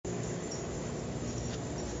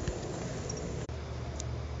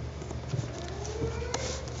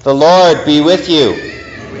The Lord be with you.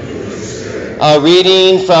 A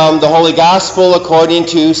reading from the Holy Gospel according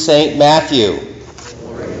to St. Matthew.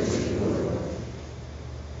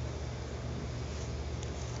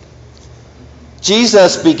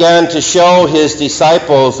 Jesus began to show his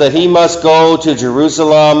disciples that he must go to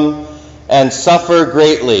Jerusalem and suffer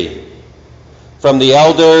greatly from the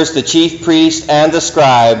elders, the chief priests, and the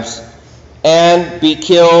scribes, and be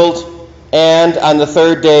killed, and on the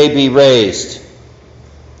third day be raised.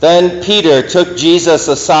 Then Peter took Jesus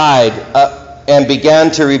aside and began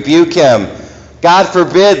to rebuke him. God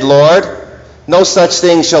forbid, Lord, no such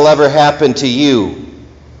thing shall ever happen to you.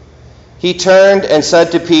 He turned and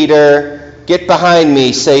said to Peter, Get behind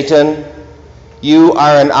me, Satan. You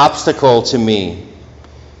are an obstacle to me.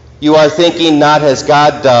 You are thinking not as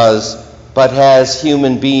God does, but as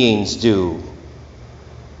human beings do.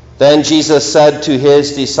 Then Jesus said to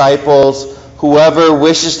his disciples, Whoever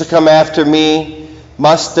wishes to come after me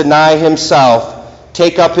must deny himself,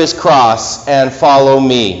 take up his cross, and follow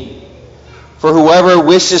me. For whoever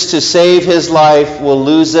wishes to save his life will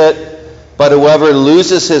lose it, but whoever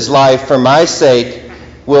loses his life for my sake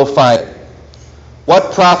will find it.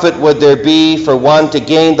 What profit would there be for one to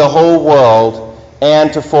gain the whole world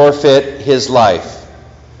and to forfeit his life?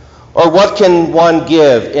 Or what can one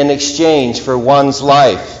give in exchange for one's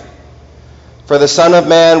life? For the Son of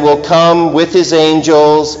Man will come with his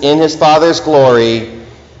angels in his Father's glory,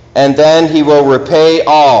 and then he will repay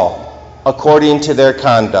all according to their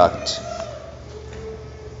conduct.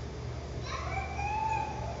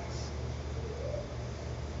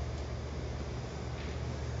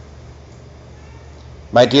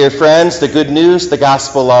 My dear friends, the good news, the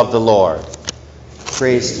gospel of the Lord.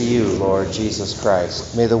 Praise to you, Lord Jesus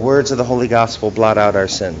Christ. May the words of the Holy Gospel blot out our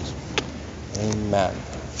sins. Amen.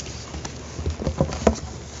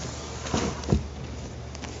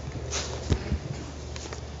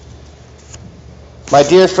 My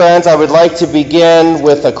dear friends, I would like to begin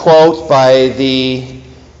with a quote by the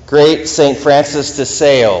great St. Francis de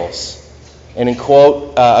Sales, and a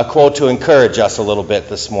quote to encourage us a little bit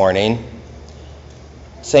this morning.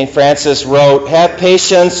 St. Francis wrote, Have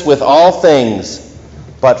patience with all things,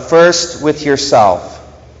 but first with yourself.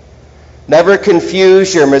 Never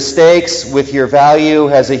confuse your mistakes with your value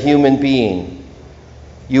as a human being.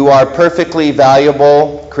 You are perfectly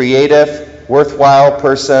valuable, creative, worthwhile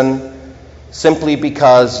person simply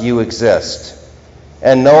because you exist.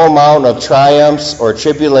 And no amount of triumphs or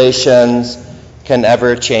tribulations can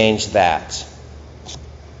ever change that.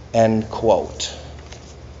 End quote.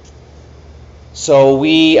 So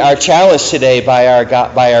we are challenged today by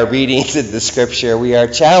our readings of the Scripture. We are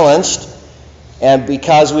challenged, and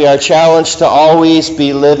because we are challenged to always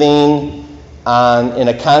be living in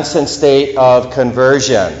a constant state of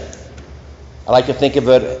conversion. I like to think of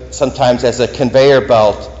it sometimes as a conveyor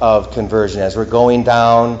belt of conversion. As we're going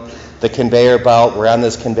down the conveyor belt, we're on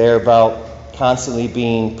this conveyor belt, constantly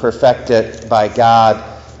being perfected by God,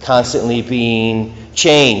 constantly being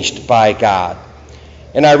changed by God.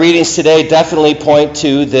 And our readings today definitely point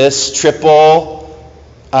to this triple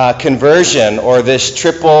conversion, or this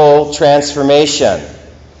triple transformation.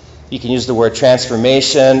 You can use the word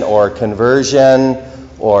transformation or conversion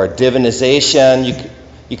or divinization.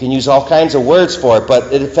 You can use all kinds of words for it, but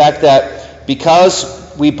the fact that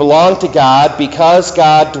because we belong to God, because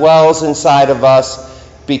God dwells inside of us,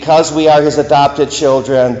 because we are his adopted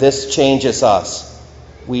children, this changes us.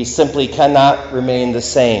 We simply cannot remain the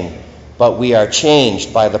same, but we are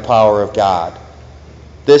changed by the power of God.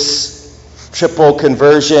 This triple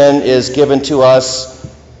conversion is given to us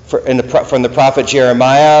from the prophet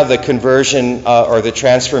Jeremiah, the conversion or the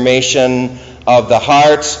transformation of the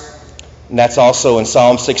heart. And that's also in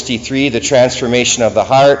Psalm 63, the transformation of the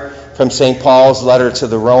heart. From St. Paul's letter to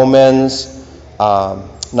the Romans,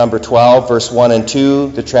 number 12, verse 1 and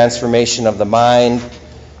 2, the transformation of the mind.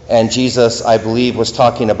 And Jesus, I believe, was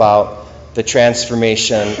talking about the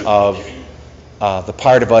transformation of the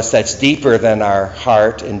part of us that's deeper than our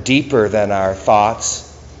heart and deeper than our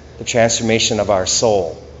thoughts, the transformation of our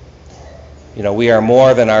soul. You know, we are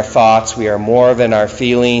more than our thoughts, we are more than our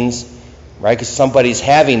feelings, right? Because somebody's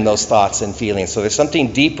having those thoughts and feelings. So there's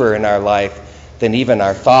something deeper in our life than even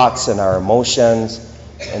our thoughts and our emotions,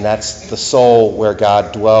 and that's the soul where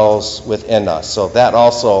God dwells within us. So that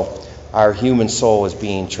also, our human soul is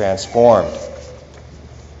being transformed.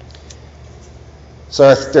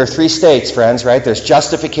 So there are three states, friends, right? There's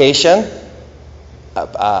justification,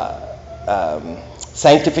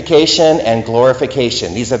 sanctification, and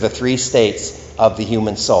glorification. These are the three states of the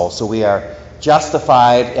human soul. So we are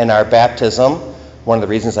justified in our baptism. One of the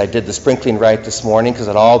reasons I did the sprinkling rite this morning, because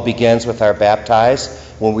it all begins with our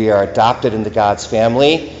baptize, when we are adopted into God's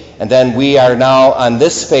family. And then we are now on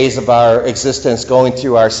this phase of our existence going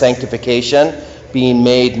through our sanctification, being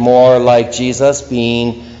made more like Jesus,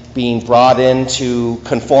 being brought into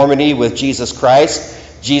conformity with Jesus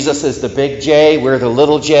Christ. Jesus is the big J, we're the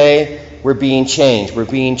little j. We're being changed, we're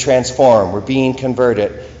being transformed, we're being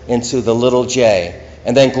converted into the little j.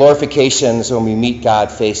 And then glorification is when we meet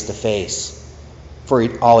God face to face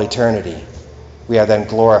for all eternity. We are then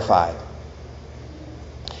glorified.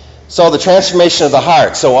 So the transformation of the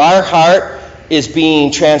heart. So our heart is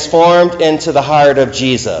being transformed into the heart of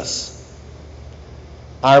Jesus.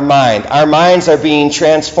 Our minds are being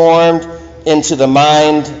transformed into the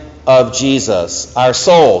mind of Jesus. Our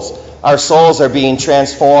souls are being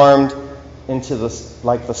transformed into the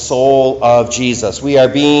soul of Jesus. We are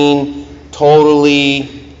being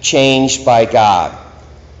totally changed by God.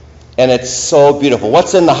 And it's so beautiful.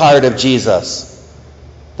 What's in the heart of Jesus?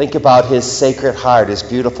 Think about his sacred heart, his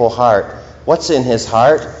beautiful heart. What's in his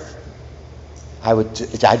heart? I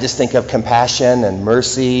just think of compassion and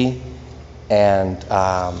mercy and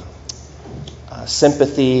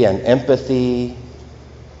sympathy and empathy.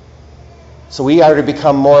 So we are to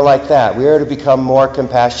become more like that. We are to become more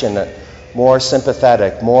compassionate, more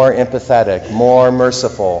sympathetic, more empathetic, more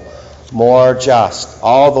merciful, more just.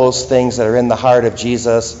 All those things that are in the heart of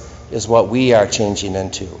Jesus is what we are changing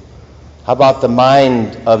into. How about the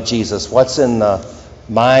mind of Jesus? What's in the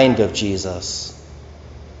mind of Jesus?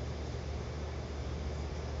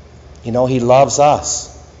 You know, he loves us.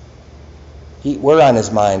 We're on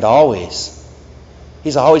his mind always.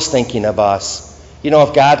 He's always thinking of us. You know,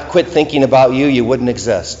 if God quit thinking about you, you wouldn't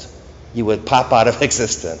exist. You would pop out of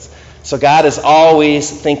existence. So God is always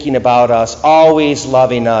thinking about us, always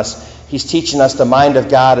loving us. He's teaching us the mind of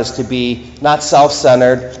God is to be not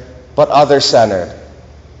self-centered, but other-centered.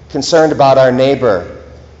 Concerned about our neighbor.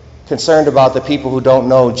 Concerned about the people who don't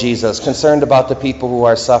know Jesus. Concerned about the people who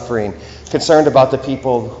are suffering. Concerned about the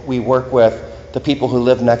people we work with, the people who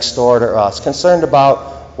live next door to us. Concerned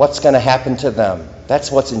about what's going to happen to them.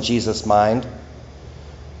 That's what's in Jesus' mind.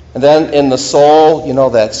 And then in the soul, you know,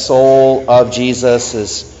 that soul of Jesus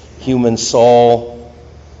is human soul.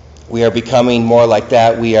 We are becoming more like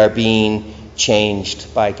that. We are being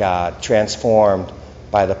changed by God, transformed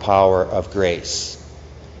by the power of grace.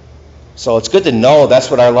 So it's good to know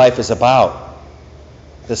that's what our life is about.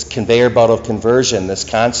 This conveyor belt of conversion, this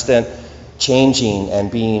constant changing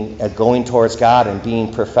and going towards God and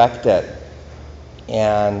being perfected.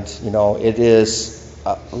 And, you know, it is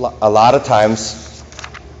a lot of times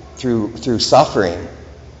through suffering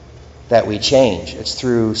that we change. It's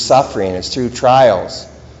through suffering, it's through trials,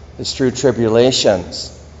 it's through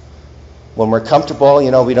tribulations. When we're comfortable,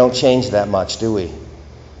 you know, we don't change that much, do we?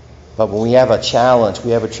 But when we have a challenge,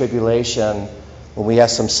 we have a tribulation, when we have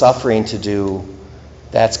some suffering to do,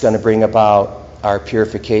 that's going to bring about our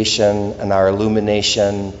purification and our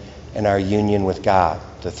illumination and our union with God,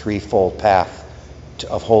 the threefold path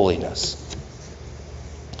of holiness.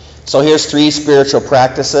 So here's 3 spiritual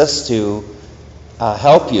practices to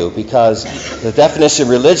help you, because the definition of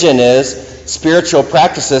religion is spiritual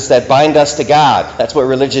practices that bind us to God. That's what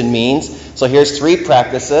religion means. So here's 3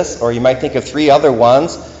 practices, or you might think of 3 other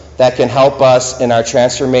ones that can help us in our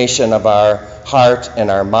transformation of our heart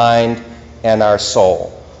and our mind and our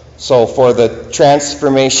soul. So for the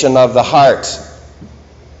transformation of the heart,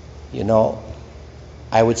 you know,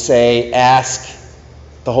 I would say ask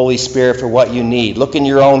the Holy Spirit for what you need. Look in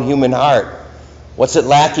your own human heart. What's it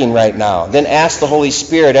lacking right now? Then ask the Holy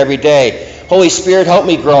Spirit every day, Holy Spirit, help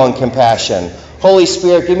me grow in compassion. Holy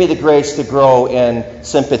Spirit, give me the grace to grow in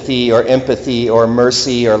sympathy or empathy or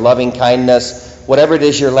mercy or loving kindness. Whatever it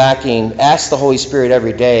is you're lacking, ask the Holy Spirit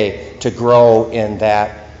every day to grow in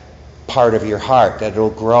that part of your heart, that it'll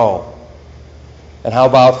grow. And how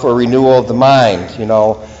about for renewal of the mind? You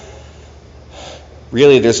know,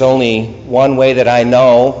 really there's only one way that I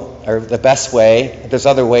know, or the best way. There's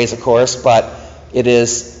other ways, of course, but it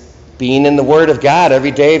is being in the Word of God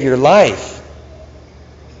every day of your life.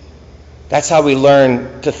 That's how we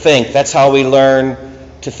learn to think. That's how we learn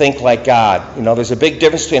to think like God. You know, there's a big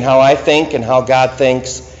difference between how I think and how God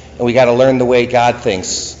thinks, and we got to learn the way God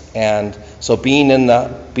thinks. And so being in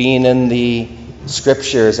the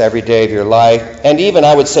Scriptures every day of your life, and even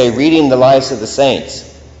I would say reading the lives of the saints.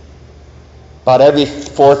 About every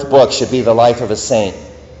 4th book should be the life of a saint,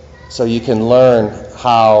 so you can learn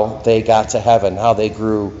how they got to heaven, how they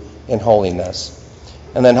grew in holiness.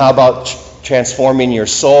 And then how about transforming your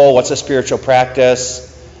soul? What's a spiritual practice?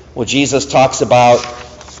 Well, Jesus talks about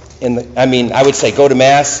I would say go to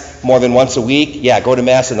Mass more than once a week. Yeah, go to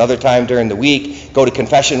Mass another time during the week. Go to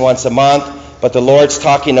confession once a month. But the Lord's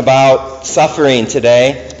talking about suffering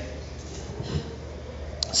today.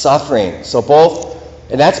 Suffering.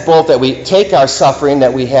 And that's both that we take our suffering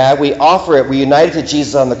that we have, we offer it, we unite it to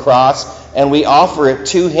Jesus on the cross, and we offer it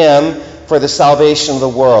to Him for the salvation of the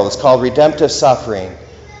world. It's called redemptive suffering.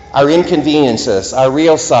 Our inconveniences, our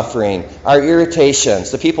real suffering, our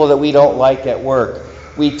irritations, the people that we don't like at work.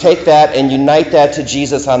 We take that and unite that to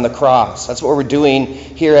Jesus on the cross. That's what we're doing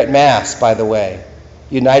here at Mass, by the way.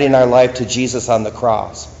 Uniting our life to Jesus on the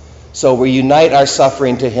cross. So we unite our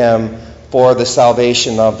suffering to Him for the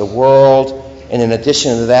salvation of the world. And in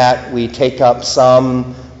addition to that, we take up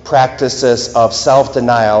some practices of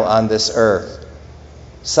self-denial on this earth.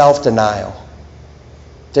 Self-denial.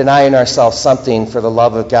 Denying ourselves something for the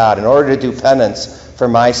love of God in order to do penance for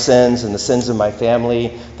my sins and the sins of my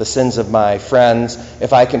family, the sins of my friends.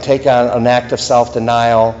 If I can take on an act of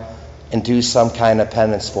self-denial and do some kind of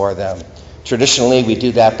penance for them. Traditionally, we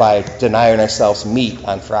do that by denying ourselves meat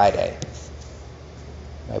on Friday.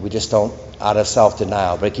 We just don't, out of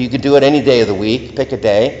self-denial. But you could do it any day of the week. Pick a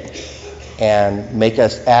day and make an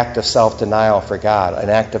act of self-denial for God, an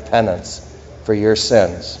act of penance for your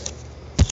sins.